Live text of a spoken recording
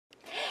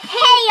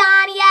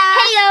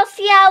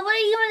Elsa, what are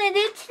you going to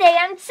do today?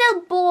 I'm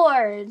so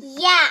bored.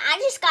 Yeah, I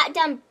just got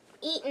done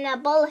eating a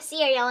bowl of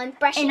cereal and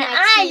brushing my teeth. And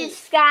I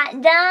just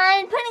got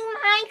done putting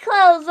my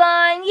clothes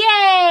on.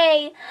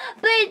 Yay!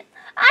 But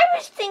I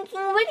was thinking,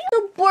 what are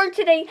you bored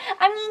today?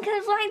 I mean,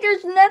 because, like,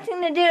 there's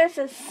nothing to do. It's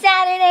a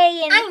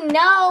Saturday. And I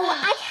know.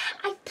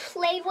 I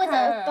played with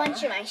a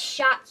bunch of my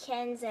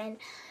Shotkins,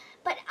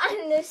 but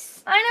on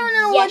this I don't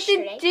know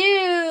yesterday, what to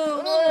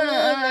do. Me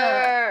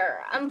neither.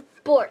 I'm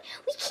bored.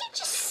 We can't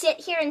just sit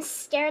here and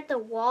stare at the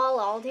wall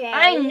all day.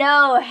 I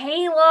know.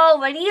 Hey, lol,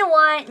 what do you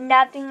want?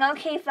 Nothing.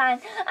 Okay,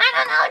 fine. I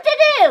don't know what to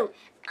do.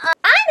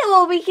 I know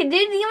what we can do.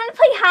 Do you want to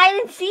play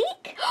hide and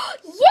seek?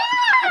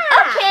 Yeah!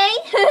 Okay.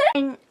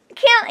 And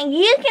count,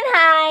 you can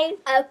hide.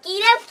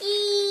 Okie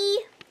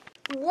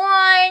dokie.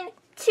 1,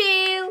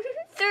 2,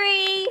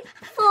 3,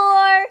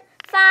 4,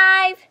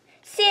 5,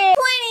 6, 20.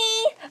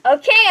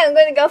 Okay, I'm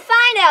going to go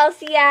find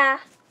Elsa.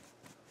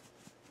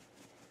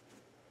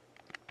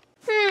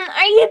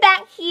 Are you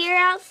back here,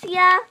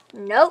 Elsa?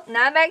 Nope,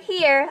 not back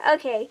here.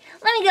 Okay,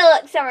 let me go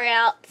look somewhere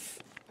else.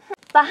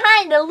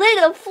 Behind the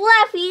little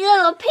fluffy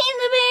little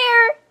panda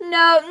bear?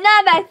 Nope,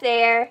 not back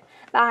there.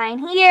 Behind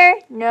here?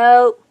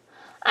 Nope.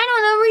 I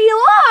don't know where you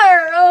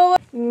are. Oh,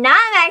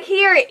 not back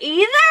here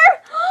either?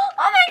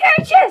 Oh my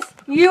gosh,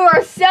 you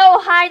are so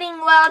hiding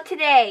well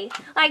today.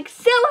 Like,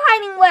 so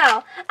hiding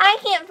well. I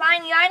can't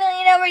find you. I don't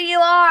even know where you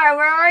are.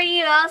 Where are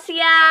you, Elsa?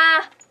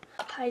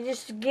 I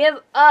just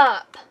give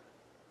up.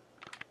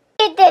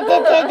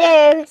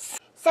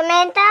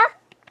 Samantha?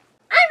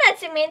 I'm not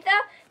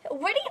Samantha.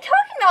 What are you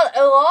talking about,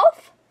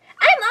 Olaf?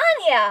 I'm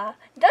Anya.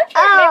 Don't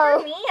you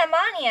remember me? I'm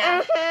Anya.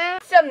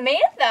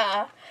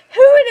 Samantha?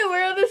 Who in the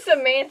world is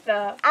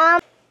Samantha?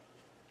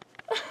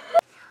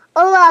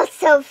 Olaf's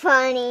so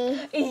funny.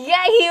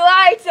 Yeah, you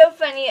are so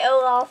funny,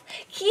 Olaf.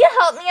 Can you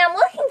help me? I'm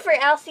looking for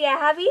Elsa.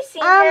 Have you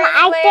seen her anywhere?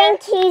 I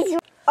think he's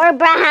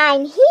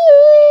behind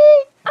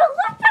here. Oh,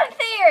 look back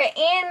there,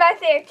 and back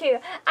there too.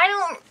 I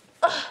don't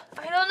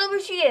know where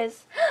she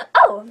is.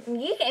 Oh,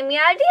 you gave me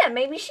an idea.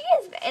 Maybe she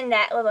is in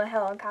that little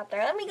helicopter.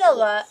 Let me go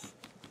look.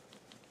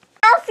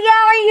 Elsa,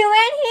 are you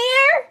in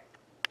here?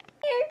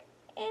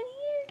 In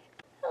here.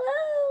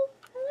 Hello?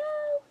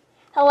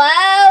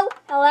 Hello?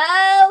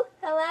 Hello?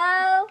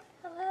 Hello?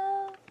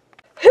 Hello?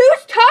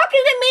 Who's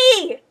talking to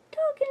me?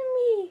 Talking to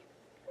me.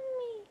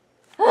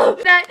 Oh,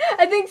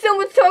 I think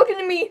someone's talking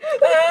to me.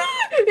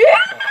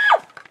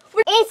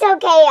 It's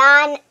okay,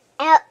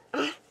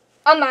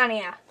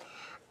 Amania.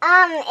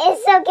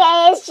 It's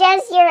okay. It's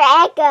just your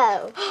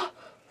echo.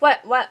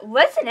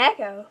 What's an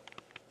echo?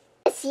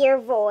 It's your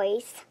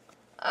voice.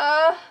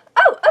 Oh,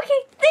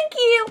 okay, thank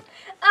you.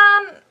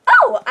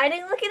 I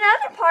didn't look at the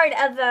other part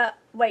of the,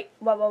 wait,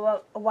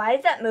 why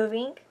is that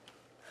moving?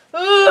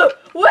 Why is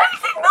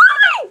it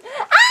moving?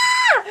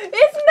 Ah,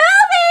 it's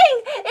moving!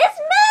 It's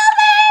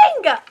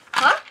moving!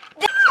 Huh?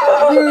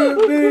 I'm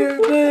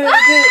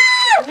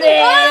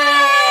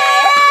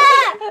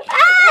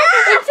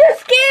so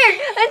scared!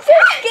 I'm so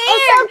scared!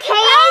 It's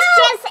okay, it's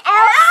just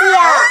Elsa.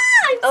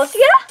 Elsa?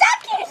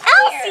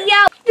 Elsa,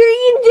 what are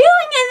you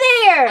doing in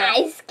there? I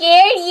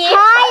scared you.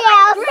 Hi,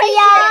 Elsa.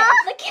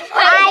 Look at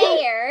my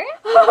hair.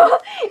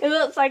 It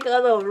looks like a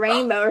little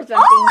rainbow or something.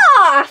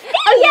 Oh,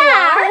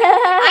 yeah.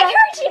 I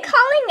heard you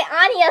calling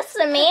Anya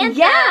Samantha.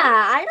 Yeah,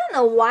 I don't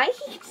know why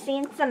he keeps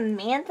saying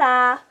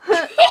Samantha.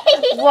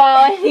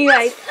 Well,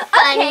 anyways.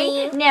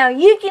 Funny. Okay, now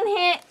you can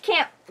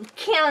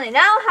count and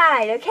I'll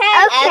hide, okay?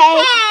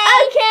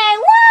 Okay.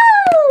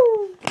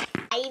 Woo!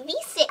 5,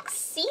 6,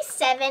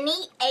 7,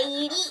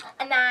 8,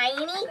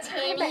 9,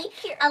 10,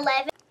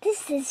 11.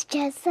 This is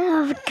just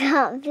a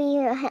comfy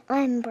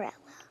umbrella.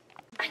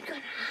 I'm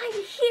gonna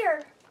hide here.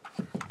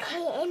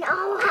 Okay, and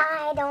I'll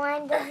hide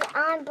on this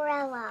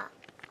umbrella.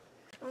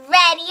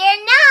 Ready or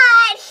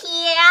not,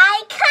 here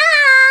I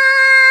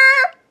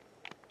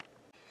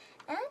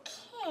come.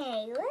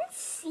 Okay, let's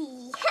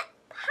see.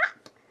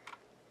 Hop.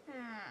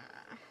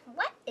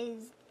 What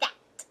is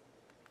that?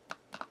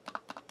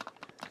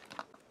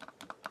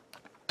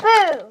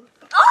 Boo!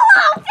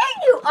 Oh, there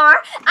you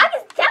are.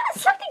 That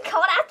was something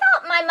cold. I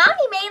thought my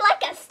mommy made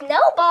like a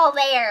snowball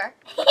there.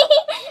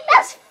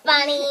 That's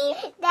funny.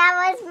 That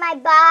was my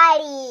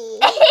body.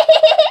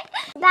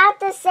 About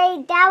to say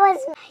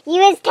you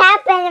was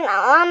tapping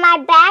on my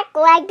back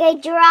like a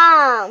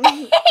drum.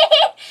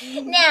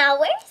 Now,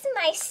 where's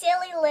my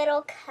silly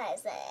little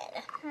cousin?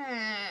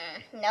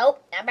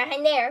 Nope, not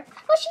behind there.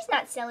 Well, she's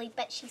not silly,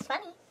 but she's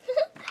funny. Do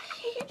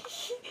you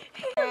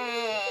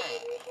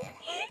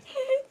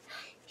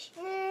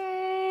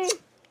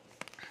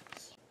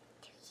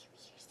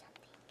hear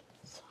something?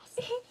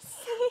 Yes.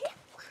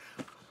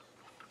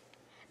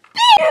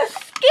 You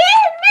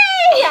scared me!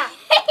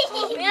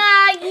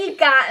 Yeah, you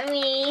got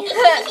me. I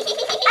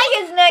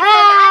guess next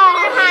time I'm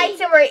gonna hide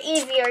somewhere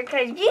easier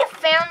because you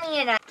found me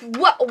in a...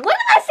 What am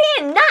I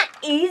saying? Not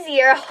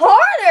easier,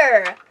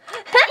 harder.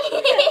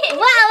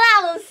 Wow, that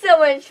was so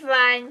much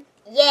fun.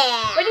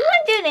 Yeah. What do you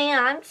want to do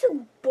now? I'm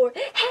so bored.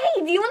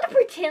 Hey, do you want to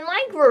pretend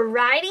like we're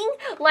riding?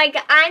 Like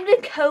I'm the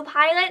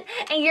co-pilot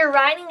and you're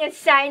riding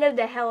inside of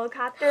the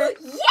helicopter?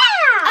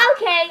 Yeah.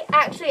 Okay,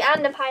 actually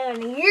I'm the pilot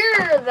and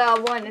you're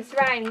the one that's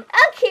riding.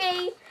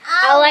 Okay,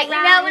 I'll let you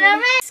know when I'm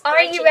ready.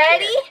 Are you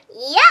ready?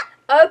 Yep.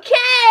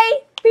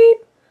 Okay. Beep.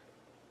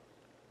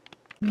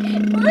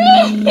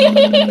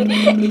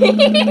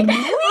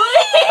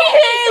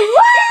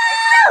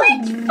 Wow,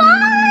 it's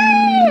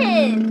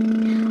fun!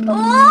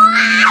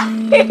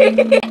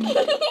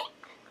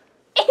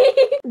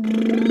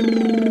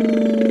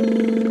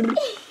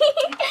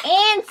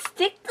 And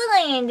stick the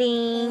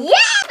landing. Yeah,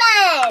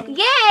 fun!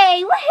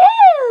 Yay!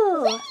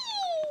 Woohoo!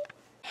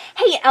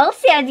 Hey,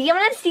 Elsa, do you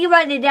want to see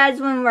what it does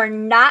when we're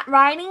not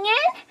riding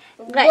it?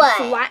 Let's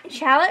watch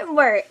how it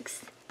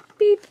works.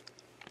 Beep.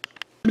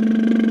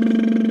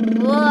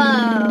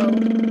 Whoa.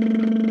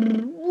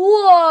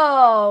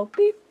 Whoa!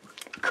 Beep.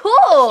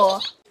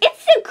 Cool!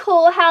 It's so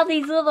cool how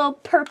these little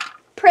Propellers.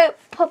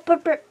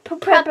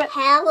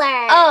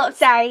 oh,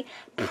 sorry.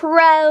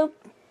 What?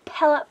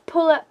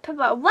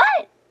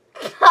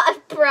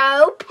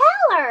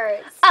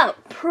 Propellers. Oh,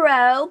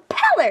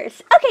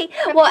 propellers. Okay,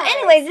 well,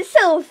 anyways, it's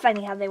so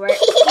funny how they work.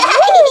 That's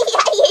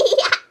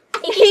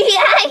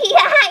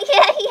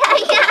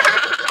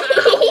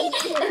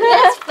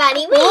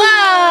funny.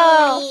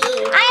 Whoa!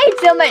 I had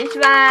so much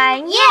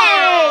fun.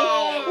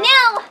 Yay!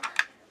 Now,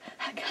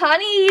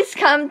 Connie's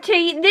come to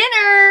eat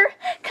dinner.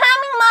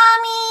 Coming,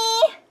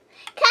 Mommy.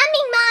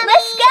 Coming, Mommy.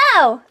 Let's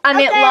go. I'm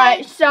at Okay.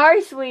 lunch.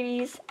 Sorry,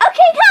 sweeties.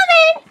 Okay,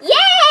 coming. Yay!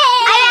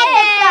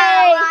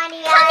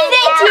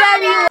 Thank you,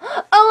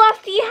 everyone. Olaf,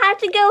 do you have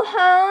to go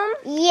home?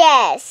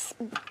 Yes.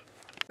 Do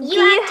You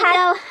have to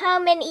go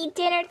home and eat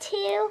dinner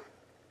too?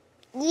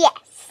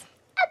 Yes.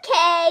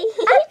 Okay.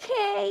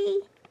 Okay.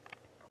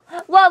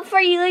 Well,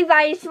 before you leave,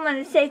 I just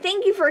want to say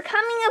thank you for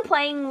coming and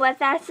playing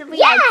with us. We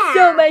had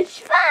so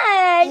much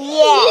fun.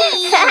 Yeah.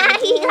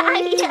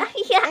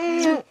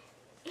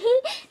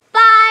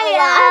 Bye,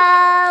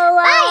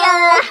 Olaf. Bye,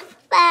 Olaf.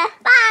 Bye.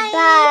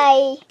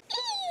 Bye.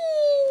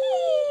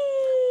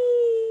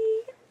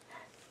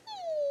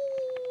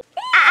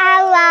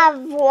 I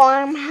love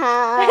warm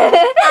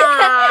hugs.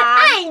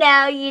 I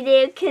know you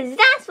do, because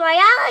that's why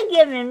I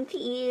give them to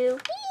you.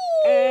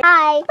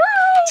 Bye.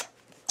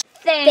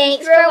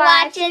 Thanks for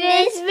watching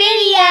this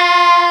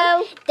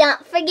video.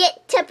 Don't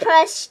forget to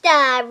push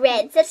the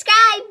red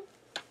subscribe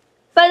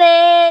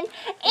button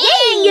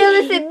and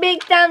give us a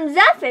big thumbs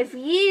up if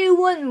you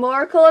want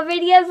more cool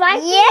videos like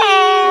these.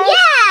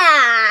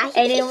 Yeah.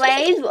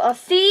 Anyways, we'll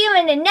see you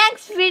in the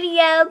next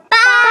video.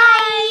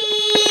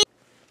 Bye.